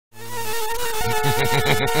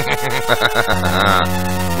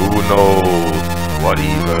knows what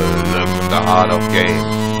evil lurks in the heart of games?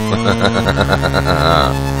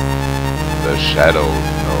 The Shadows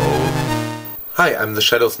knows. Hi, I'm the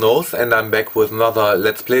Shadows Knows, and I'm back with another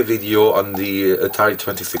Let's Play video on the Atari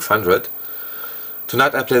 2600.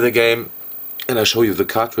 Tonight I play the game and I show you the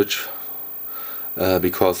cartridge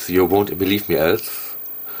because you won't believe me else.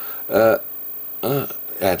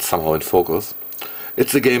 It's somehow in focus.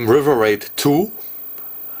 It's the game River Raid 2,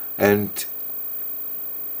 and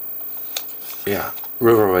yeah,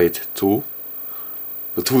 River Raid 2.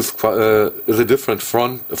 The 2 is a different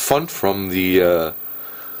font from the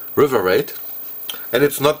River Raid, and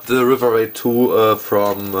it's not the River Raid 2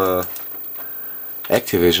 from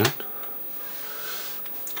Activision.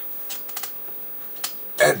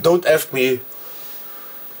 And don't ask me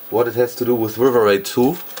what it has to do with River Raid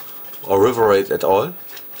 2 or River Raid at all.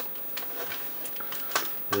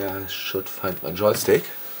 Yeah, I should find my joystick.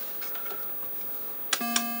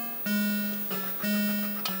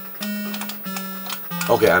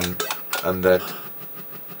 Okay, I'm that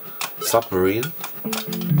submarine.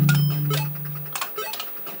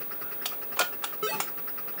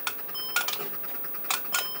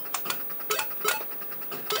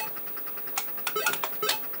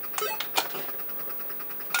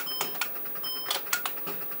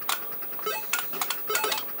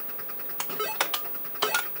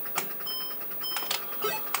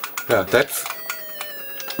 Yeah, that's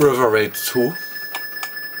River Raid 2.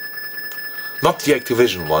 Not the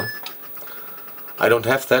Activision one. I don't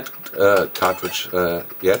have that cartridge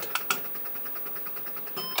yet.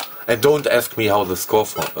 And don't ask me how the score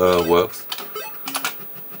works.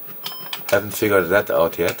 Haven't figured that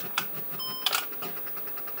out yet.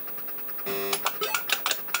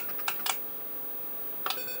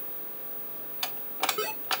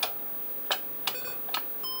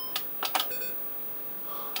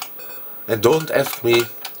 And don't ask me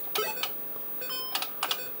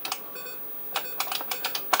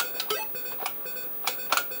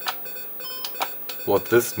what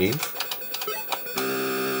this means.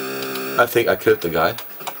 I think I killed the guy.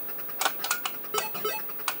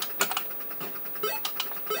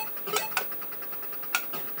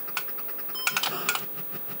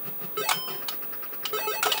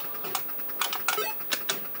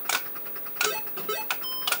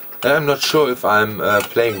 And I'm not sure if I'm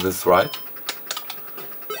playing this right.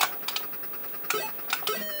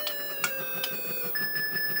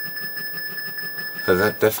 So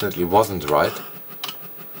that definitely wasn't right.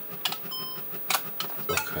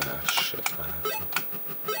 Okay, shit, I have to...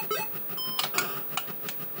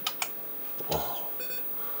 Oh.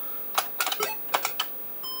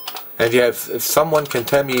 And yeah, if someone can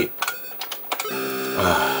tell me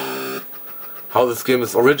how this game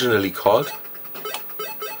is originally called,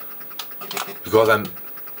 because I'm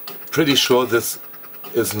pretty sure this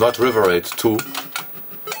is not River Raid 2.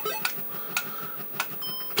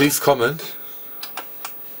 Please comment.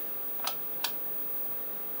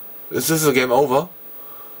 Is this a game over?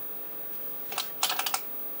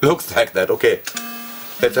 Looks like that, okay.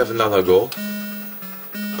 Let's have another go.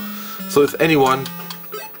 So if anyone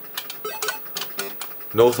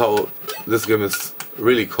knows how this game is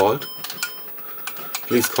really called,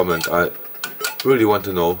 please comment. I really want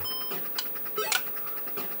to know.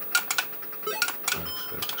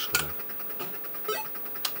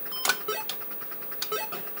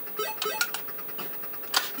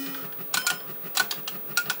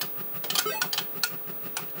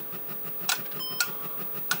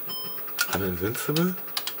 I'm invincible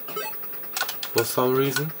for some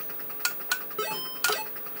reason.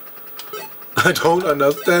 I don't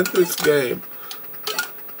understand this game.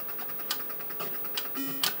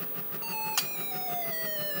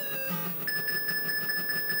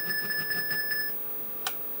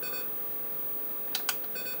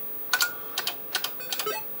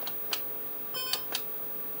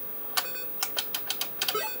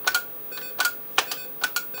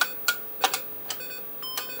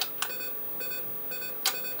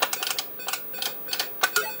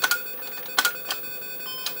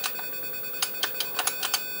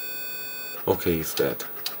 Okay, he's dead.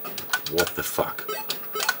 What the fuck?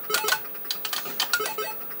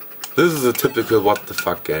 This is a typical what the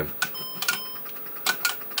fuck game.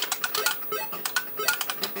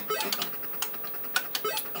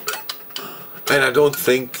 And I don't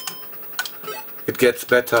think it gets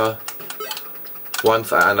better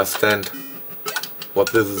once I understand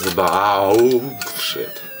what this is about. Oh,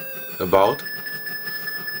 shit. About.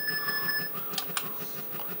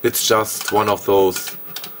 It's just one of those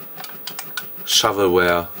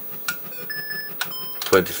shovelware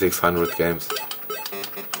 2600 games.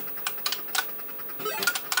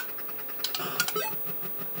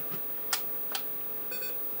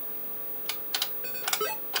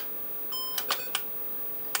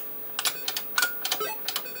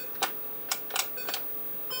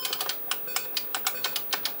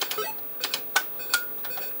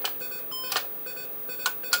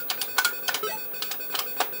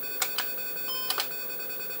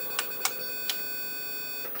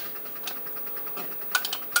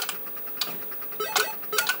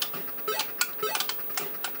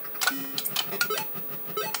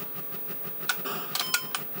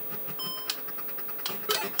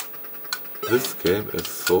 This game is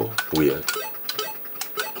so weird.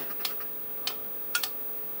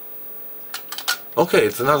 Okay,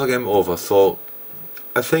 it's another game over, so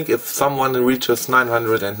I think if someone reaches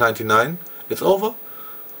 999, it's over?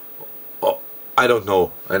 Oh, I don't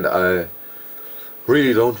know, and I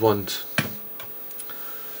really don't want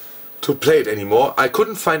to play it anymore. I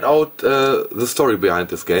couldn't find out the story behind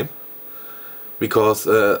this game, because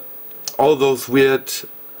all those weird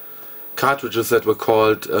cartridges that were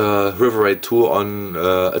called River Raid 2 on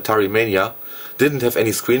Atari Mania didn't have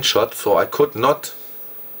any screenshots, so I could not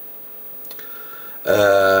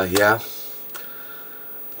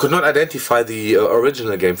could not identify the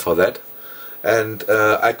original game for that. And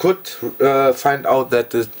I could find out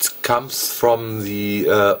that it comes from the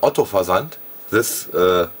Otto Versand, this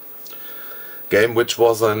game, which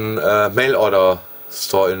was a mail order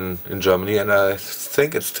store in Germany, and I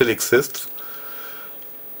think it still exists.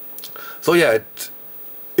 So yeah,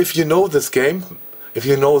 if you know this game, if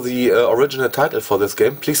you know the original title for this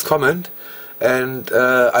game, please comment, and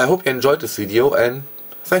I hope you enjoyed this video, and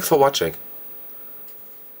thanks for watching.